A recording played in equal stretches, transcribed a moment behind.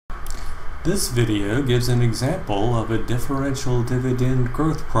This video gives an example of a differential dividend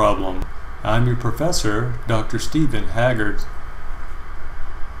growth problem. I'm your professor, Dr. Stephen Haggard.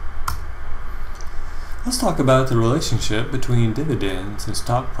 Let's talk about the relationship between dividends and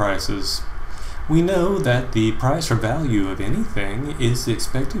stock prices. We know that the price or value of anything is the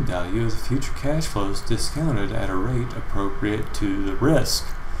expected value of the future cash flows discounted at a rate appropriate to the risk.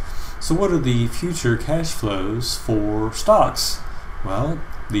 So what are the future cash flows for stocks? Well,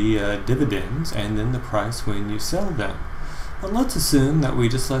 the dividends and then the price when you sell them. But let's assume that we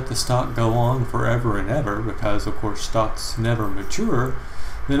just let the stock go on forever and ever, because of course stocks never mature.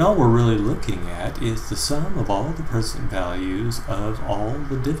 Then all we're really looking at is the sum of all the present values of all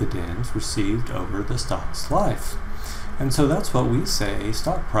the dividends received over the stock's life. And so that's what we say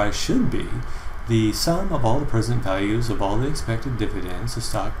stock price should be: the sum of all the present values of all the expected dividends the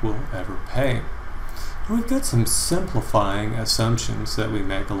stock will ever pay. We've got some simplifying assumptions that we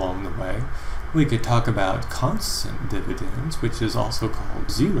make along the way. We could talk about constant dividends, which is also called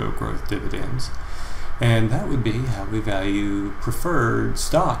zero growth dividends, and that would be how we value preferred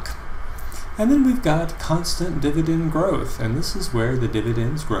stock. And then we've got constant dividend growth, and this is where the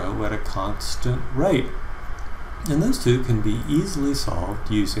dividends grow at a constant rate. And those two can be easily solved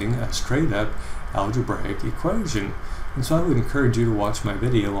using a straight up algebraic equation. And so I would encourage you to watch my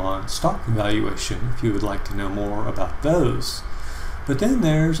video on stock valuation if you would like to know more about those. But then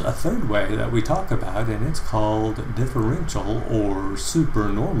there's a third way that we talk about, and it's called differential or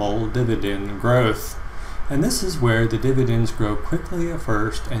supernormal dividend growth. And this is where the dividends grow quickly at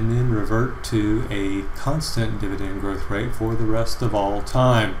first and then revert to a constant dividend growth rate for the rest of all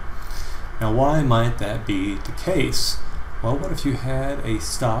time. Now, why might that be the case? Well, what if you had a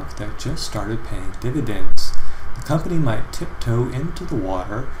stock that just started paying dividends? The company might tiptoe into the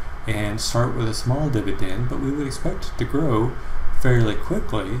water and start with a small dividend, but we would expect it to grow fairly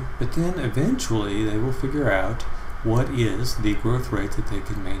quickly, but then eventually they will figure out what is the growth rate that they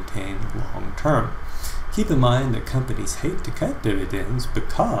can maintain long term. Keep in mind that companies hate to cut dividends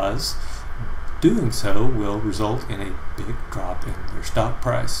because doing so will result in a big drop in their stock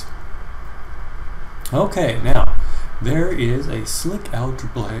price. Okay, now there is a slick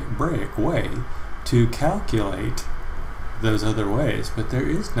algebraic way to calculate those other ways, but there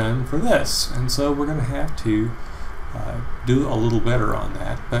is none for this, and so we're going to have to do a little better on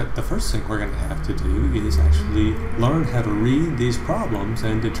that. But the first thing we're going to have to do is actually learn how to read these problems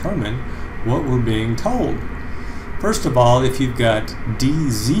and determine what we're being told. First of all, if you've got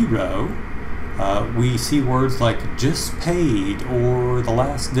D0, we see words like just paid, or the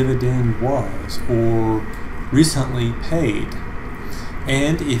last dividend was, or recently paid.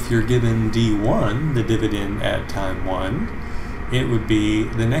 And if you're given D1, the dividend at time 1, it would be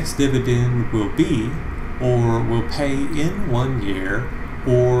the next dividend will be, or will pay in 1 year,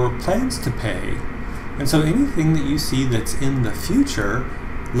 or plans to pay. And so anything that you see that's in the future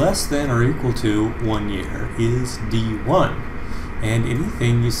less than or equal to 1 year is D1. And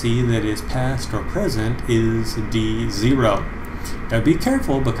anything you see that is past or present is D0. Now be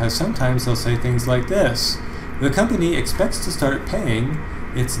careful, because sometimes they'll say things like this: the company expects to start paying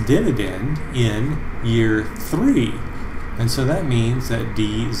its dividend in year 3. And so that means that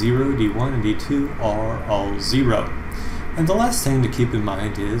D0, D1, and D2 are all 0. And the last thing to keep in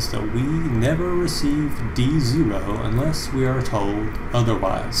mind is that we never receive D0 unless we are told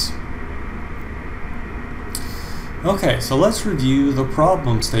otherwise. Okay, so let's review the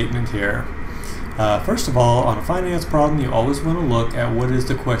problem statement here. First of all, on a finance problem, you always want to look at what is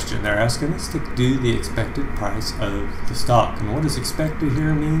the question. They're asking us to do the expected price of the stock. And what does expected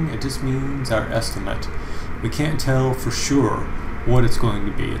here mean? It just means our estimate. We can't tell for sure what it's going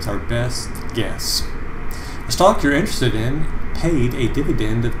to be. It's our best guess. The stock you're interested in paid a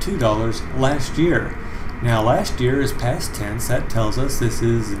dividend of $2 last year. Now, last year is past tense. That tells us this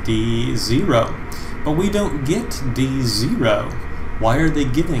is D0. But we don't get D0. Why are they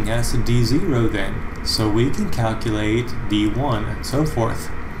giving us a D0 then? So we can calculate D1 and so forth.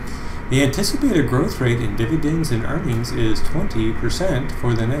 The anticipated growth rate in dividends and earnings is 20%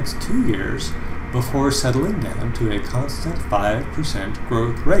 for the next 2 years before settling down to a constant 5%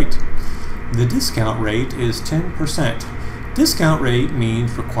 growth rate. The discount rate is 10%. Discount rate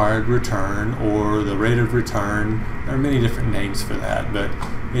means required return, or the rate of return. There are many different names for that, but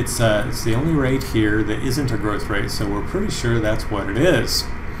it's the only rate here that isn't a growth rate, so we're pretty sure that's what it is.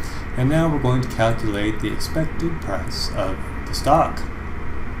 And now we're going to calculate the expected price of the stock.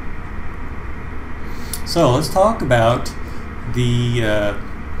 So let's talk about the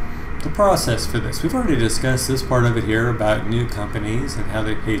process for this. We've already discussed this part of it here about new companies and how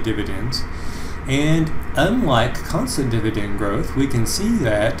they pay dividends. And unlike constant dividend growth, we can see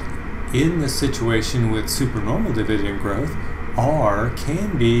that in the situation with supernormal dividend growth, R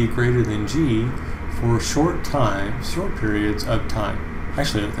can be greater than G for short periods of time.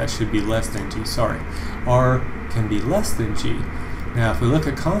 Actually, that should be less than G, sorry. R can be less than G. Now, if we look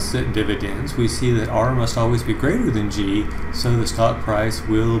at constant dividends, we see that R must always be greater than G, so the stock price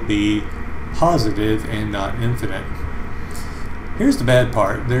will be positive and not infinite. Here's the bad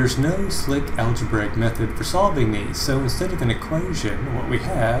part. There's no slick algebraic method for solving these, so instead of an equation, what we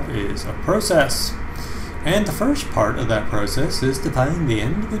have is a process. And the first part of that process is to find the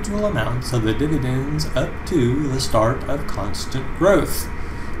individual amounts of the dividends up to the start of constant growth.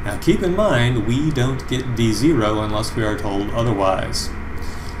 Now keep in mind, we don't get D0 unless we are told otherwise.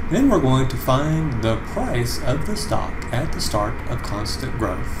 Then we're going to find the price of the stock at the start of constant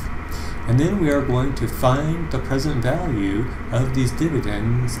growth. And then we are going to find the present value of these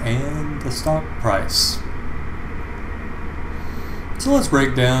dividends and the stock price. So let's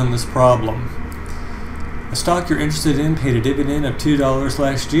break down this problem. A stock you're interested in paid a dividend of $2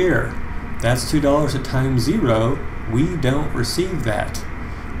 last year. That's $2 at time 0. We don't receive that.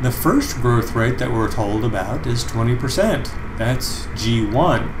 The first growth rate that we're told about is 20%. That's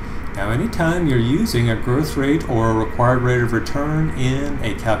G1. Now anytime you're using a growth rate or a required rate of return in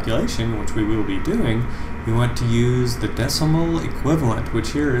a calculation, which we will be doing, we want to use the decimal equivalent,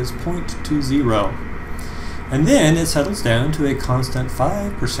 which here is 0.20. And then it settles down to a constant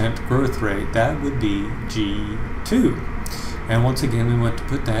 5% growth rate. That would be G2. And once again, we want to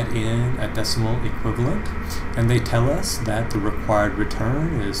put that in a decimal equivalent. And they tell us that the required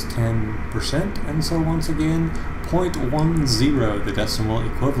return is 10%. And so once again, 0.10, the decimal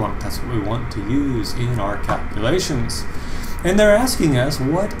equivalent. That's what we want to use in our calculations. And they're asking us,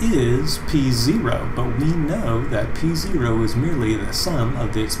 what is P0? But we know that P0 is merely the sum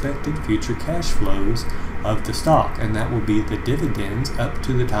of the expected future cash flows of the stock, and that will be the dividends up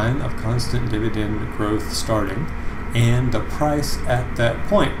to the time of constant dividend growth starting, and the price at that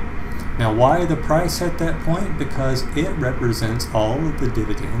point. Now, why the price at that point? Because it represents all of the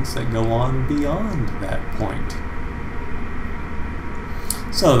dividends that go on beyond that point.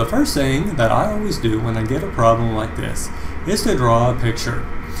 So the first thing that I always do when I get a problem like this is to draw a picture.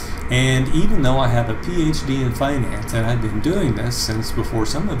 And even though I have a PhD in finance and I've been doing this since before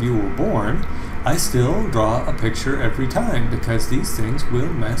some of you were born, I still draw a picture every time because these things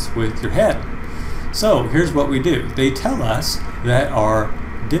will mess with your head. So here's what we do. They tell us that our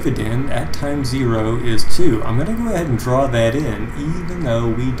dividend at time 0 is 2. I'm going to go ahead and draw that in even though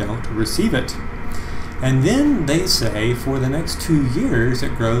we don't receive it. And then they say for the next 2 years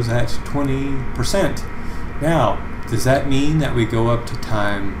it grows at 20%. Now, does that mean that we go up to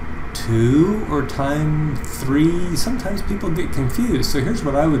time 2 or time 3? Sometimes people get confused. So here's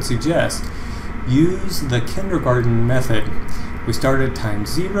what I would suggest. Use the kindergarten method. We start at time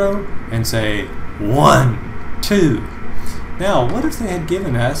 0 and say 1, 2. Now, what if they had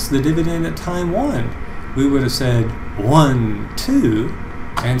given us the dividend at time 1? We would have said 1, 2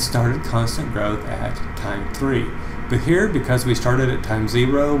 and started constant growth at time 3. But here, because we started at time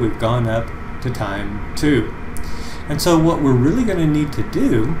 0, we've gone up to time 2. And so what we're really going to need to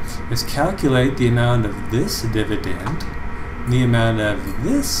do is calculate the amount of this dividend, the amount of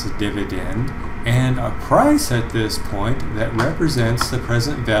this dividend, and a price at this point that represents the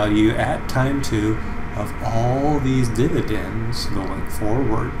present value at time 2 of all these dividends going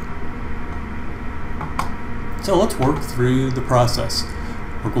forward. So let's work through the process.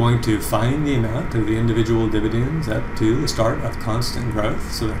 We're going to find the amount of the individual dividends up to the start of constant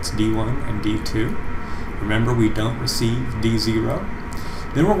growth, so that's D1 and D2. Remember, we don't receive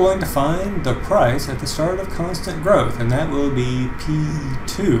D0. Then we're going to find the price at the start of constant growth, and that will be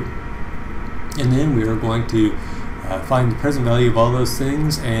P2. And then we are going to find the present value of all those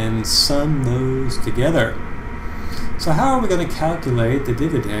things and sum those together. So how are we going to calculate the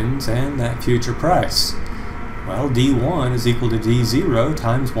dividends and that future price? Well, D1 is equal to D0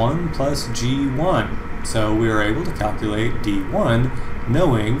 times 1 plus G1. So we are able to calculate D1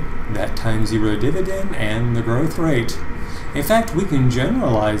 knowing that time 0 dividend and the growth rate. In fact, we can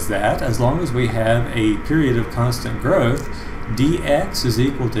generalize that as long as we have a period of constant growth. dx is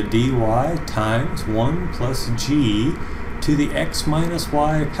equal to dy times 1 plus g to the x minus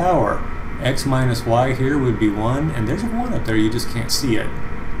y power. X minus y here would be 1, and there's a 1 up there, you just can't see it.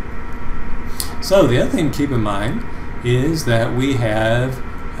 So the other thing to keep in mind is that we have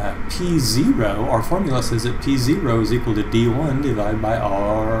P0, our formula says that P0 is equal to D1 divided by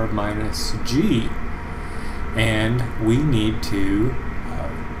R minus G. And we need to,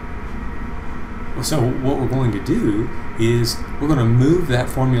 so what we're going to do is we're going to move that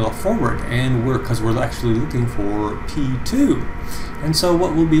formula forward, and because we're actually looking for P2. And so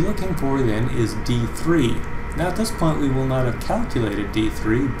what we'll be looking for then is D3. Now at this point we will not have calculated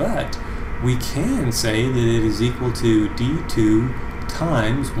D3, but we can say that it is equal to D2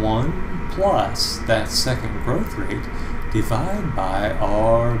 times 1 plus that second growth rate divided by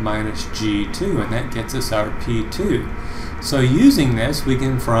R minus G2, and that gets us our P2. So using this, we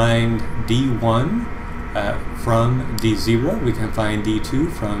can find D1 from D0, we can find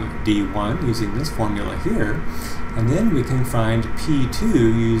D2 from D1 using this formula here, and then we can find P2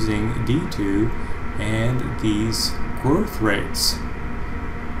 using D2 and these growth rates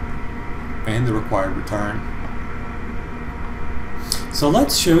and the required return. So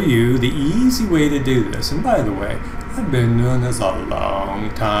let's show you the easy way to do this. And by the way, I've been doing this a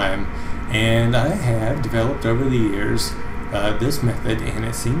long time, and I have developed over the years this method, and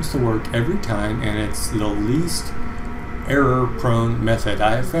it seems to work every time, and it's the least error-prone method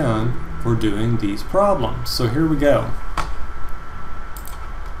I have found for doing these problems. So here we go.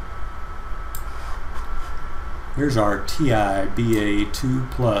 Here's our TI BA2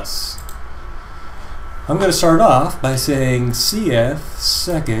 Plus. I'm going to start off by saying CF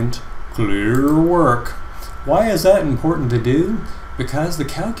second clear work. Why is that important to do? Because the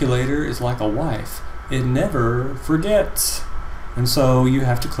calculator is like a wife. It never forgets. And so you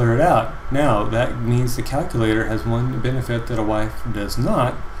have to clear it out. Now that means the calculator has one benefit that a wife does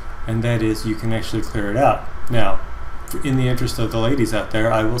not, and that is you can actually clear it out. Now, in the interest of the ladies out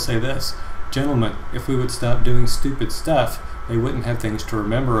there, I will say this. Gentlemen, if we would stop doing stupid stuff, they wouldn't have things to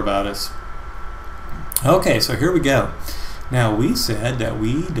remember about us. Okay, so here we go. Now we said that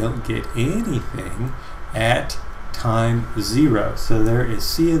we don't get anything at time 0. So there is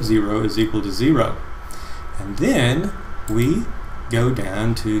C of 0 is equal to 0. And then we go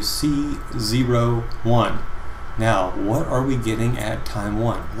down to C0, 1. Now, what are we getting at time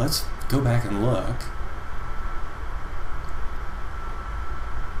 1? Let's go back and look.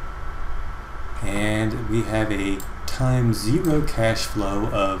 And we have a time 0 cash flow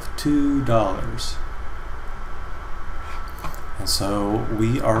of $2. And so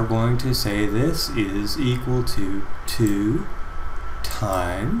we are going to say this is equal to 2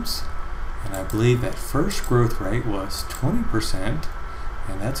 times, and I believe that first growth rate was 20%,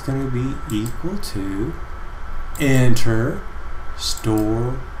 and that's going to be equal to enter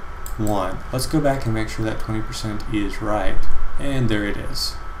store 1. Let's go back and make sure that 20% is right, and there it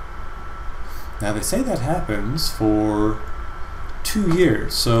is. Now they say that happens for 2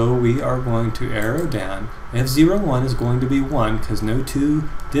 years, so we are going to arrow down. F01 is going to be 1 because no two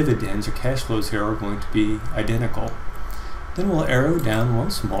dividends or cash flows here are going to be identical. Then we'll arrow down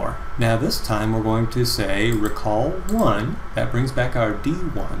once more. Now this time we're going to say recall 1, that brings back our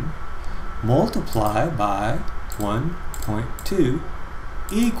D1, multiply by 1.2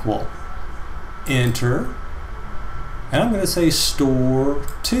 equal, enter, and I'm going to say store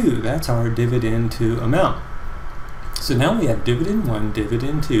 2, that's our dividend 2 amount. So now we have dividend 1,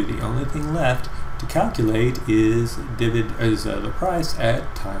 dividend 2. The only thing left to calculate is the price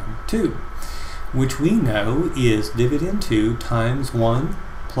at time 2, which we know is dividend 2 times 1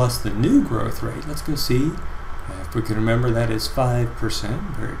 plus the new growth rate. Let's go see if we can remember that is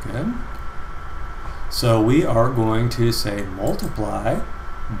 5%. Very good. So we are going to say multiply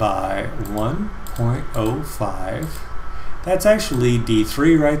by 1.05. That's actually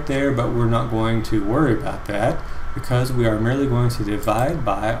D3 right there, but we're not going to worry about that, because we are merely going to divide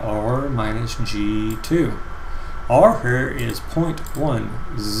by R minus G2. R here is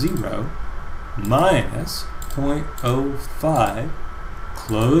 0.10 minus 0.05,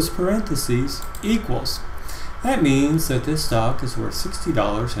 close parentheses, equals. That means that this stock is worth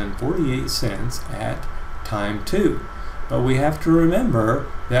 $60.48 at time 2. But we have to remember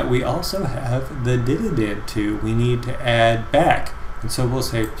that we also have the dividend 2 we need to add back. And so we'll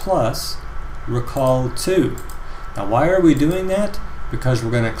say plus recall 2. Now why are we doing that? Because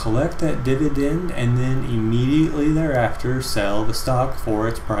we're going to collect that dividend and then immediately thereafter sell the stock for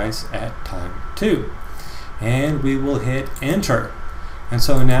its price at time 2. And we will hit enter. And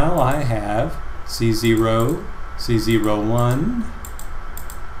so now I have C0, C01,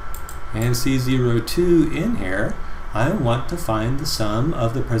 and C02 in here. I want to find the sum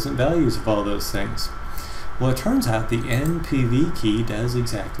of the present values of all those things. Well, it turns out the NPV key does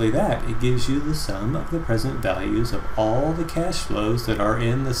exactly that. It gives you the sum of the present values of all the cash flows that are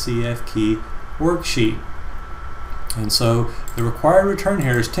in the CF key worksheet. And so the required return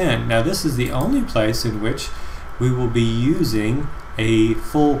here is 10. Now this is the only place in which we will be using a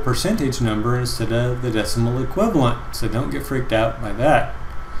full percentage number instead of the decimal equivalent. So don't get freaked out by that.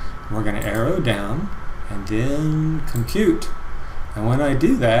 We're going to arrow down, and then compute. And when I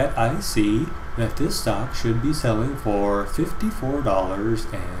do that, I see that this stock should be selling for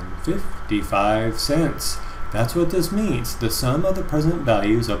 $54.55. That's what this means. The sum of the present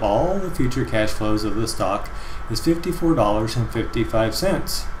values of all the future cash flows of the stock is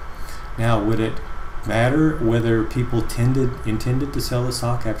 $54.55. Now, would it matter whether people intended to sell the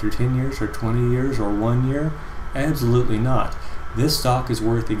stock after 10 years or 20 years or 1 year? Absolutely not. This stock is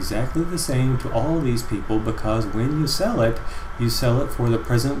worth exactly the same to all these people because when you sell it for the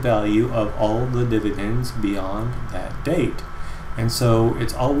present value of all the dividends beyond that date. And so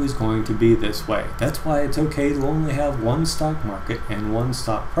it's always going to be this way. That's why it's okay to only have one stock market and one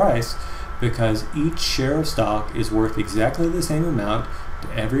stock price, because each share of stock is worth exactly the same amount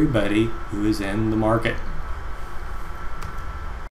to everybody who is in the market.